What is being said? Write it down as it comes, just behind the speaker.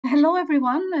Hello,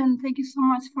 everyone, and thank you so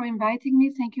much for inviting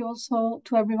me. Thank you also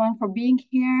to everyone for being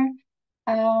here.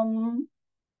 I'm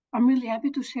really happy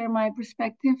to share my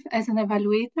perspective as an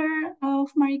evaluator of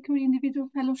Marie Curie Individual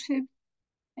Fellowship.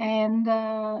 And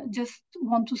just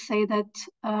want to say that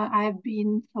I've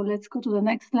been, so let's go to the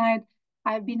next slide.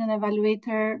 I've been an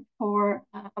evaluator for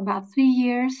about 3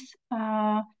 years.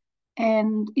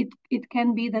 And it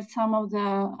can be that some of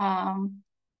the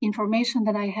information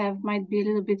that I have might be a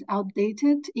little bit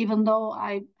outdated, even though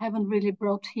I haven't really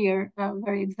brought here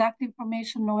very exact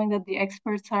information, knowing that the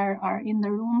experts are in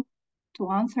the room to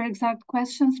answer exact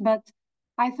questions. But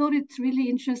I thought it's really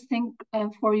interesting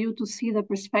for you to see the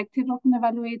perspective of an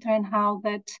evaluator and how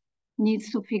that needs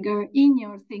to figure in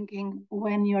your thinking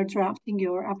when you're drafting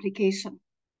your application.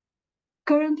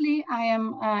 Currently, I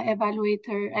am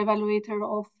evaluator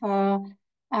of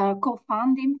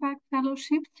co-fund impact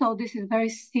fellowship. So this is very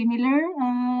similar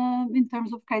in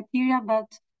terms of criteria, but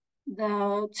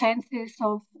the chances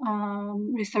of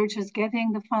researchers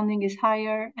getting the funding is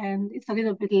higher, and it's a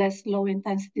little bit less low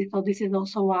intensity. So this is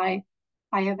also why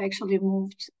I have actually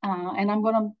moved. And I'm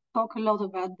going to talk a lot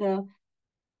about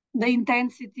the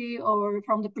intensity, or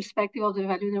from the perspective of the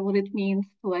evaluator, what it means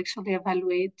to actually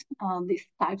evaluate these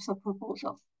types of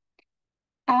proposals.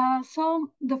 So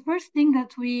the first thing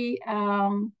that we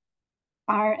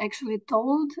are actually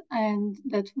told and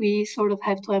that we sort of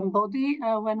have to embody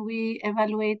when we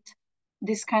evaluate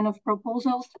this kind of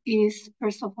proposals is,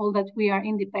 first of all, that we are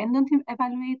independent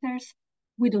evaluators.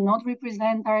 We do not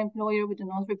represent our employer, we do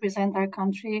not represent our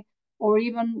country, or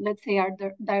even, let's say, our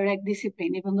direct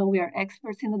discipline. Even though we are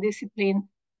experts in the discipline,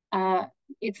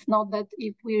 it's not that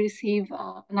if we receive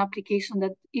an application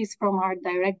that is from our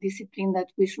direct discipline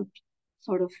that we should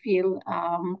sort of feel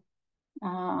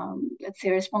let's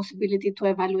say, responsibility to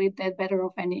evaluate that better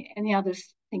of any other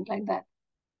thing like that.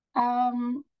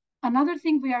 Another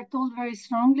thing we are told very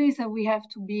strongly is that we have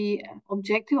to be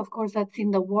objective. Of course, that's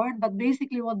in the word, but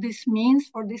basically what this means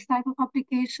for this type of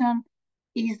application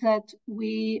is that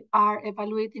we are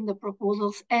evaluating the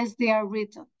proposals as they are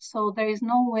written. So there is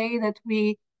no way that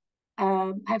we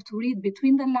have to read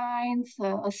between the lines,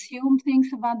 assume things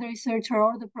about the researcher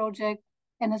or the project,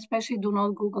 and especially do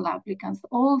not Google applicants.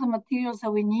 All the materials that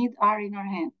we need are in our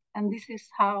hand. And this is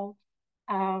how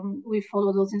we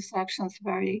follow those instructions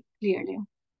very clearly.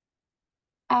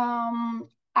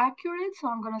 Accurate, so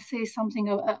I'm going to say something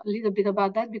a little bit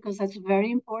about that because that's very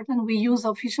important. We use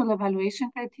official evaluation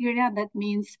criteria. That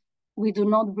means we do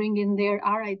not bring in there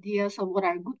our ideas of what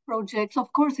are good projects.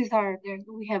 Of course,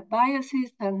 we have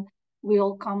biases and we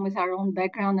all come with our own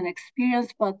background and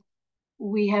experience, but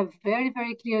we have very,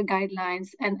 very clear guidelines,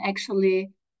 and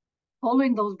actually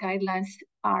following those guidelines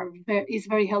is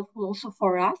very helpful also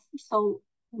for us. So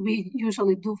we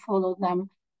usually do follow them.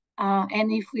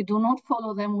 And if we do not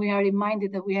follow them, we are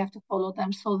reminded that we have to follow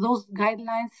them. So those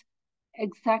guidelines,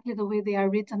 exactly the way they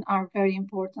are written, are very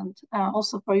important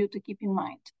also for you to keep in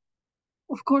mind.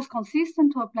 Of course,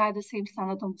 consistent to apply the same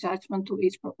standard of judgment to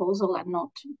each proposal and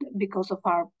not because of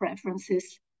our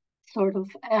preferences, sort of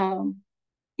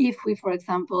if we, for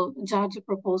example, judge a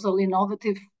proposal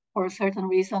innovative for a certain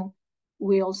reason,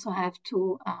 we also have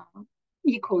to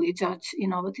equally judge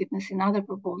innovativeness in other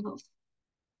proposals.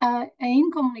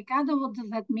 Incommunicado, what does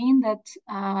that mean? That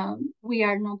we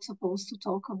are not supposed to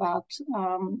talk about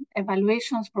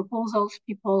evaluations, proposals,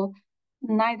 people,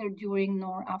 neither during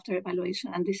nor after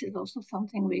evaluation. And this is also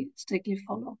something we strictly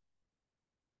follow.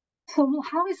 So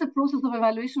how is the process of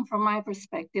evaluation from my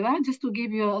perspective? Just to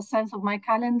give you a sense of my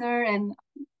calendar and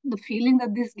the feeling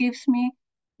that this gives me,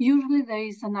 usually there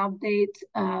is an update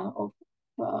of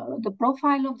the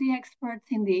profile of the experts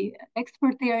in the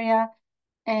expert area.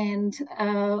 And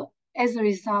as a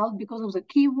result, because of the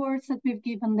keywords that we've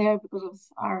given there, because of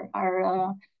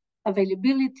our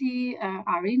availability,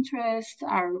 our interest,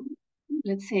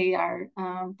 let's say, our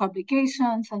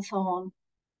publications and so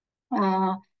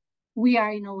on, we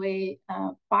are in a way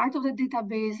part of the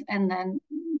database, and then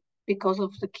because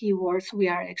of the keywords, we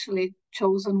are actually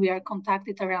chosen, we are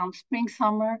contacted around spring,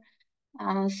 summer.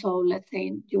 So let's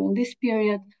say during this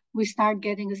period, we start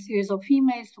getting a series of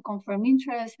emails to confirm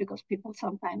interest, because people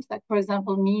sometimes, like for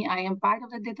example, me, I am part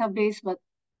of the database, but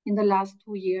in the last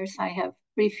 2 years, I have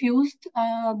refused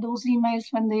those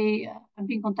emails when they have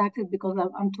been contacted because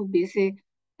I'm too busy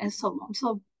and so on.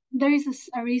 So there is a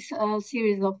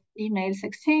series of emails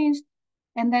exchanged.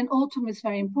 And then autumn is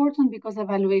very important because the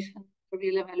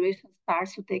real evaluation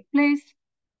starts to take place.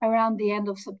 Around the end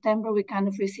of September, we kind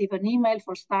of receive an email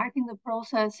for starting the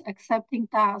process, accepting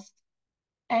tasks.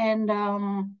 And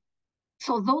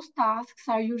so those tasks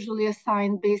are usually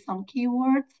assigned based on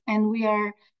keywords, and we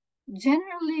are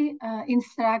generally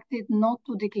instructed not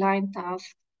to decline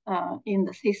tasks in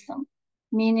the system,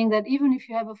 meaning that even if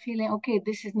you have a feeling, okay,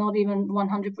 this is not even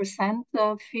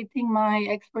 100% fitting my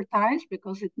expertise,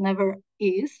 because it never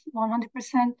is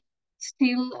 100%,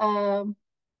 still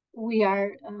we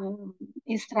are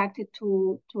instructed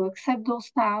to accept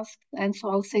those tasks. And so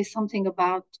I'll say something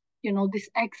about, this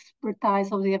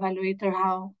expertise of the evaluator,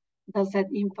 how does that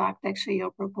impact actually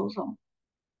your proposal.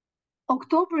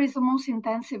 October is the most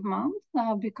intensive month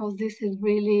because this is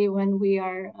really when we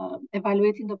are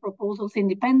evaluating the proposals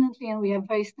independently, and we have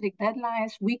very strict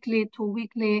deadlines, weekly to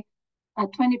weekly,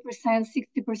 20%, 60%,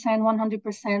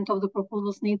 100% of the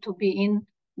proposals need to be in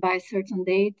by a certain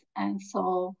date. And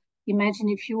so imagine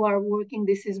if you are working,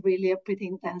 this is really a pretty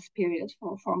intense period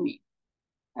for me.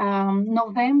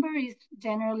 November is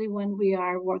generally when we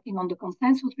are working on the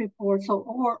consensus report.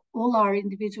 So all our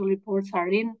individual reports are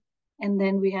in, and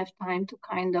then we have time to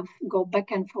kind of go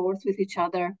back and forth with each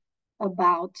other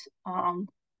about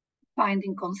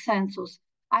finding consensus.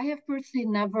 I have personally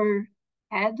never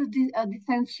had a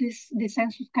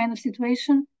dissensus kind of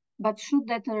situation, but should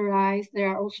that arise, there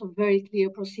are also very clear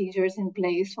procedures in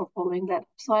place for following that.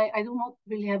 So I do not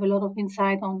really have a lot of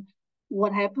insight on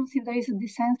what happens if there is a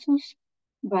dissensus,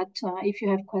 but if you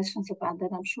have questions about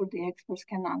that, I'm sure the experts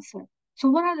can answer.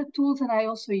 So what are the tools that I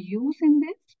also use in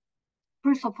this?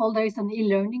 First of all, there is an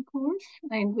e-learning course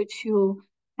in which you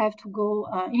have to go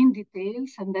in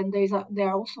details, and then there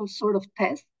are also sort of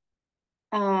tests,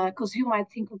 because you might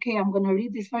think, okay, I'm going to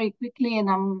read this very quickly, and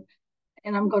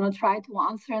I'm going to try to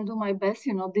answer and do my best.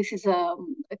 This is a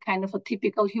kind of a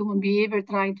typical human behavior,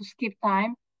 trying to skip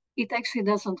time. It actually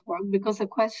doesn't work, because the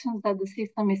questions that the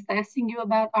system is testing you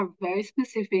about are very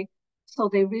specific. So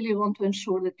they really want to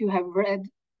ensure that you have read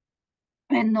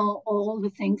and know all the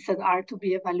things that are to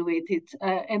be evaluated.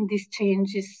 And this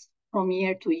changes from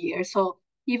year to year. So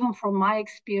even from my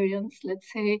experience,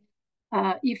 let's say,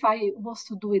 if I was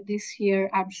to do it this year,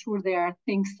 I'm sure there are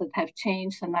things that have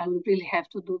changed, and I would really have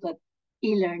to do that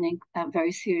e-learning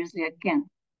very seriously again.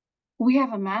 We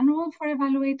have a manual for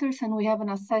evaluators, and we have an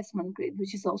assessment grid,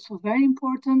 which is also very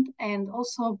important. And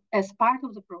also, as part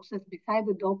of the process, beside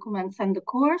the documents and the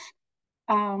course,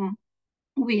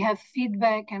 we have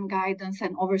feedback and guidance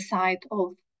and oversight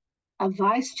of a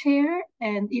vice chair,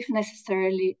 and if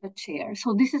necessarily a chair.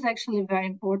 So this is actually very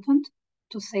important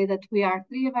to say that we are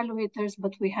 3 evaluators,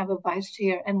 but we have a vice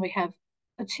chair and we have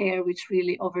a chair which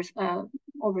really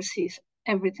oversees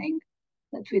everything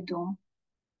that we do.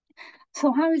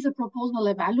 So how is a proposal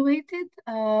evaluated?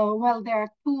 Well, there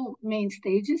are 2 main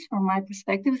stages from my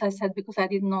perspective, as I said, because I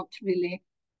did not really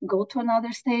go to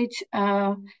another stage.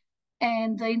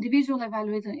 And the individual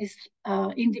evaluator is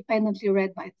independently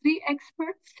read by 3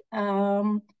 experts.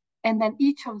 And then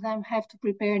each of them have to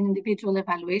prepare an individual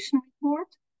evaluation report.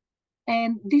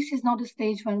 And this is not a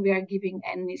stage when we are giving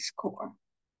any score.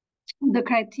 The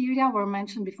criteria were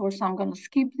mentioned before, so I'm going to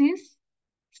skip this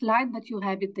slide, but you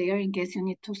have it there in case you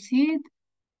need to see it.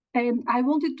 And I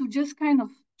wanted to just kind of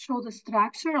show the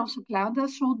structure. Also, Claudia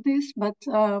showed this, but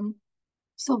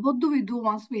so what do we do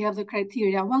once we have the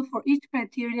criteria? Well, for each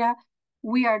criteria,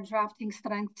 we are drafting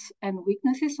strengths and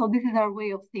weaknesses. So this is our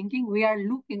way of thinking. We are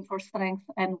looking for strengths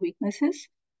and weaknesses.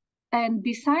 And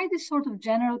beside this sort of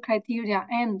general criteria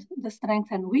and the strength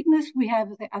and weakness, we have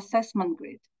the assessment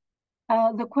grid.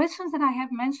 The questions that I have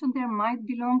mentioned there might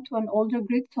belong to an older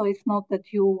grid, so it's not that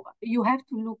you have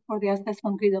to look for the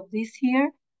assessment grid of this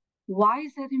year. Why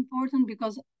is that important?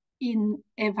 Because in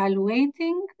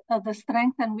evaluating the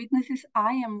strengths and weaknesses,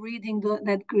 I am reading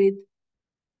that grid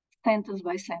sentence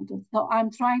by sentence. So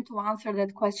I'm trying to answer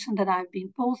that question that I've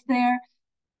been posed there,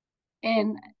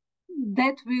 and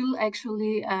that will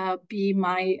actually be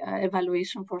my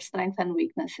evaluation for strengths and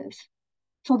weaknesses.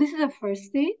 So this is the first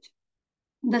stage.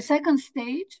 The second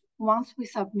stage, once we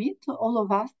submit, all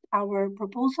of us, our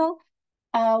proposal,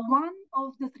 one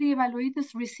of the 3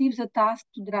 evaluators receives a task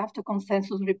to draft a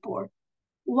consensus report.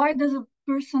 Why does a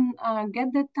person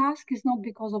get that task? It's not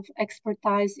because of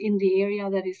expertise in the area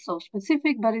that is so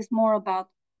specific, but it's more about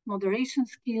moderation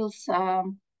skills,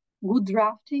 good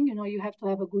drafting. You have to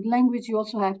have a good language. You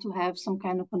also have to have some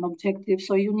kind of an objective.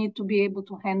 So you need to be able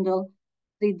to handle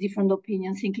the different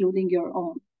opinions, including your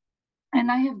own. And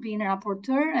I have been a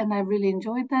rapporteur, and I really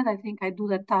enjoyed that. I think I do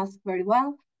that task very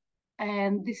well.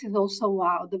 And this is also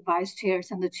why the vice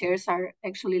chairs and the chairs are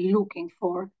actually looking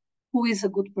for who is a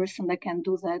good person that can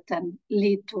do that and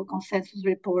lead to a consensus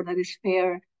report that is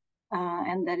fair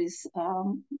and that is,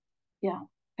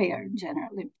 fair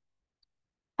generally.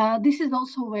 This is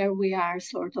also where we are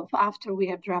sort of, after we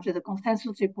have drafted the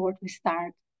consensus report, we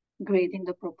start grading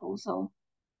the proposal.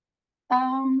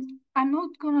 I'm not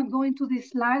going to go into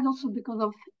this slide also because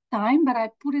of time, but I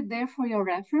put it there for your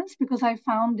reference because I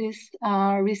found this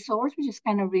resource, which is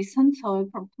kind of recent, so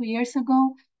from 2 years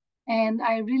ago. And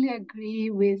I really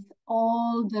agree with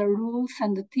all the rules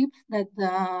and the tips that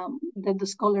the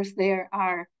scholars there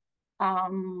are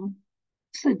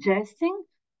suggesting.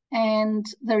 And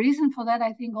the reason for that,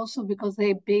 I think also because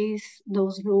they base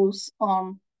those rules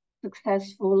on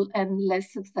successful and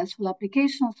less successful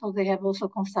applications. So they have also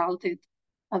consulted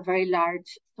a very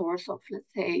large source of,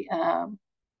 let's say,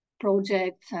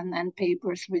 projects and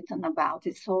papers written about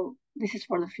it. So this is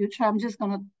for the future. I'm just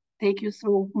going to take you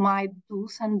through my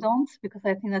do's and don'ts because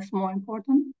I think that's more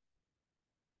important.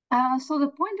 So the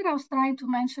point that I was trying to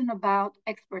mention about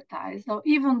expertise, so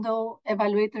even though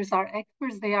evaluators are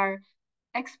experts, they are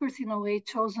experts in a way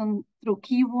chosen through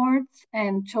keywords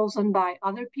and chosen by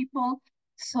other people.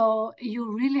 So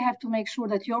you really have to make sure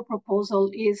that your proposal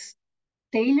is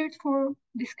tailored for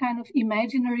this kind of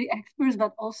imaginary experts,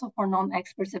 but also for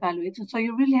non-experts evaluators. So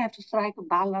you really have to strike a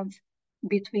balance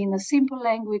between a simple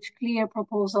language, clear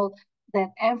proposal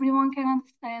that everyone can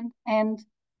understand and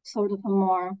sort of a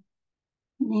more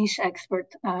niche expert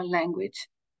language.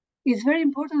 It's very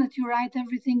important that you write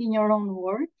everything in your own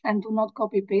words and do not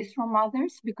copy paste from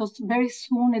others, because very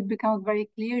soon it becomes very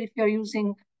clear if you're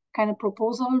using kind of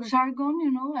proposal jargon,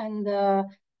 and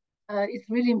it's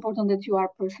really important that you are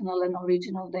personal and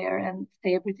original there and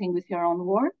say everything with your own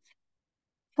words.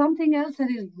 Something else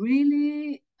that is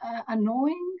really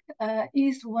annoying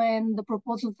is when the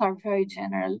proposals are very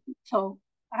general. So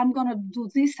I'm going to do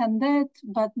this and that,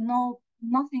 but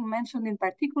nothing mentioned in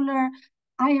particular.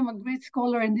 I am a great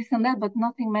scholar in this and that, but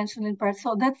nothing mentioned in part.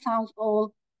 So that sounds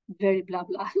all very blah,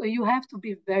 blah. So you have to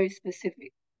be very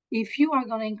specific. If you are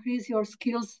going to increase your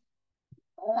skills,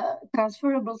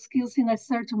 transferable skills in a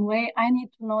certain way, I need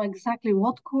to know exactly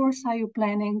what course are you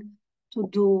planning to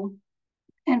do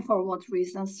and for what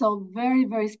reasons. So very,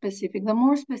 very specific. The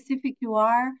more specific you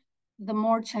are, the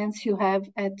more chance you have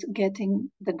at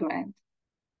getting the grant.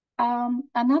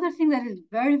 Another thing that is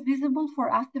very visible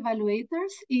for us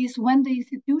evaluators is when the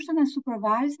institution and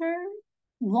supervisor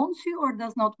wants you or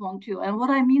does not want you. And what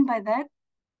I mean by that,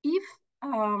 if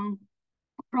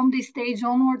from this stage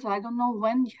onwards, I don't know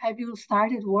when have you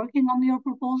started working on your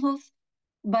proposals,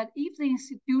 but if the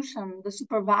institution, the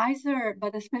supervisor,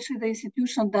 but especially the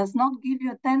institution does not give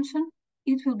you attention,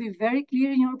 it will be very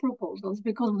clear in your proposals,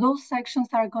 because those sections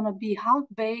are going to be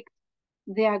half-baked,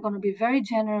 they are going to be very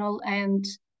general, and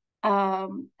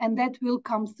that will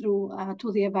come through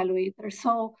to the evaluator.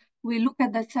 So we look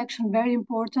at that section, very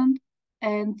important.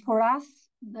 And for us,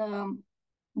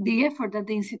 the effort that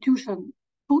the institution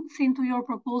puts into your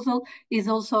proposal is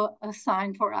also a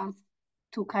sign for us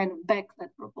to kind of back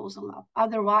that proposal up.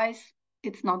 Otherwise,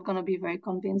 it's not going to be very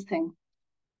convincing.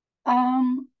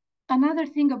 Another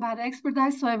thing about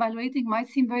expertise, so evaluating might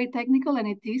seem very technical, and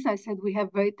it is. I said we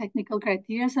have very technical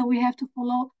criteria that we have to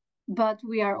follow, but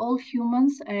we are all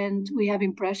humans and we have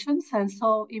impressions. And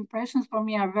so impressions for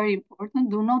me are very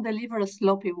important. Do not deliver a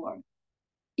sloppy work.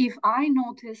 If I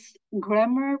notice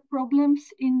grammar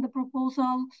problems in the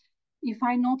proposal, if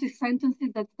I notice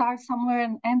sentences that start somewhere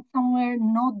and end somewhere,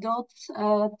 no dots,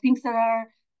 things that are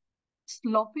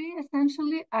sloppy,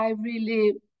 essentially,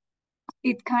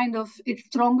 it's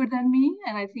stronger than me,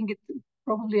 and I think it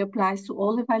probably applies to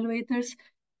all evaluators.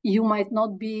 You might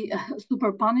not be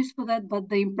super punished for that, but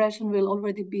the impression will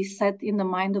already be set in the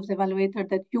mind of the evaluator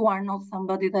that you are not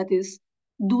somebody that is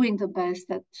doing the best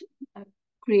at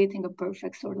creating a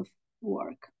perfect sort of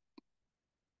work.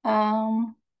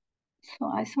 So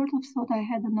I sort of thought I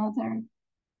had another,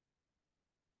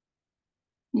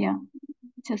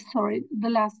 sorry, the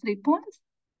last 3 points.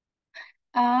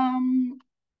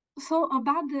 So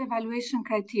about the evaluation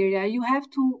criteria, you have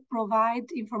to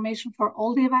provide information for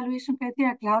all the evaluation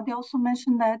criteria. Claudia also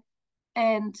mentioned that.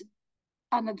 And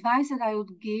an advice that I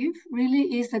would give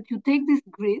really is that you take this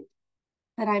grid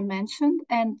that I mentioned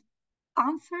and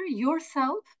answer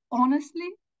yourself honestly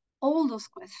all those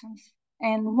questions.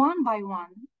 And one by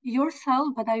one,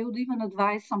 yourself, but I would even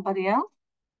advise somebody else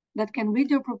that can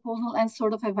read your proposal and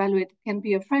sort of evaluate. It can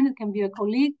be a friend, it can be a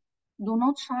colleague. Do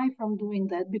not shy from doing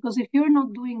that, because if you're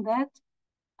not doing that,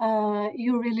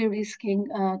 you're really risking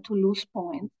to lose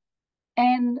points.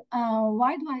 And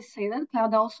why do I say that?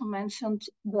 Claudia also mentioned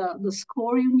the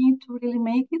score you need to really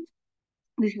make it.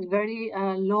 This is very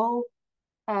low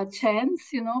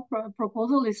chance,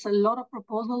 proposal is a lot of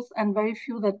proposals and very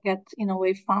few that get in a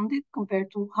way funded compared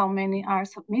to how many are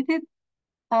submitted.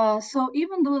 So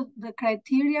even though the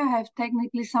criteria have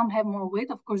technically, some have more weight,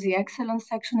 of course, the excellence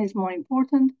section is more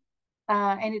important.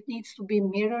 and it needs to be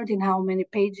mirrored in how many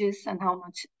pages and how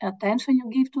much attention you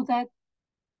give to that.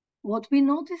 What we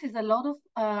notice is a lot of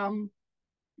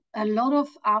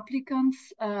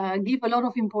applicants give a lot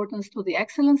of importance to the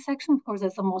excellence section. Of course,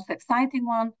 that's the most exciting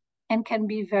one, and can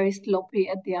be very sloppy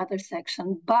at the other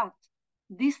section. But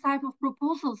this type of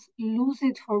proposals lose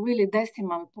it for really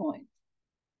decimal points.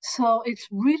 So it's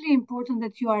really important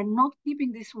that you are not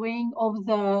keeping this weighing of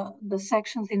the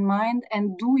sections in mind,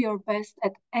 and do your best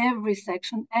at every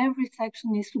section. Every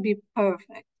section needs to be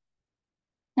perfect.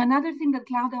 Another thing that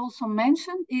Claudia also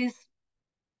mentioned is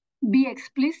be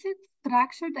explicit,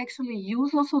 structured, actually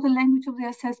use also the language of the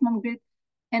assessment grid,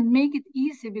 and make it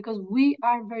easy, because we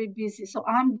are very busy. So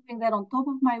I'm doing that on top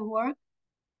of my work.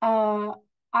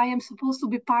 I am supposed to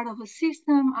be part of a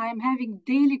system. I am having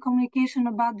daily communication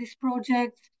about this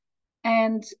project.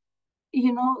 And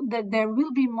you know that there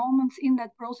will be moments in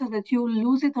that process that you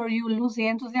lose it, or you lose the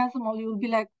enthusiasm, or you'll be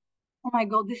like, oh my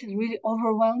God, this is really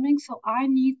overwhelming. So I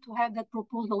need to have that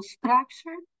proposal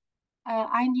structured.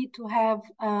 I need to have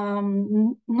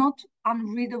not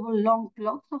unreadable long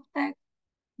plots of text,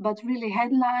 but really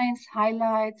headlines,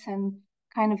 highlights, and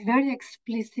kind of very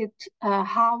explicit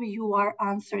how you are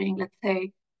answering, let's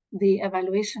say, the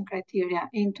evaluation criteria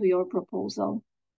into your proposal.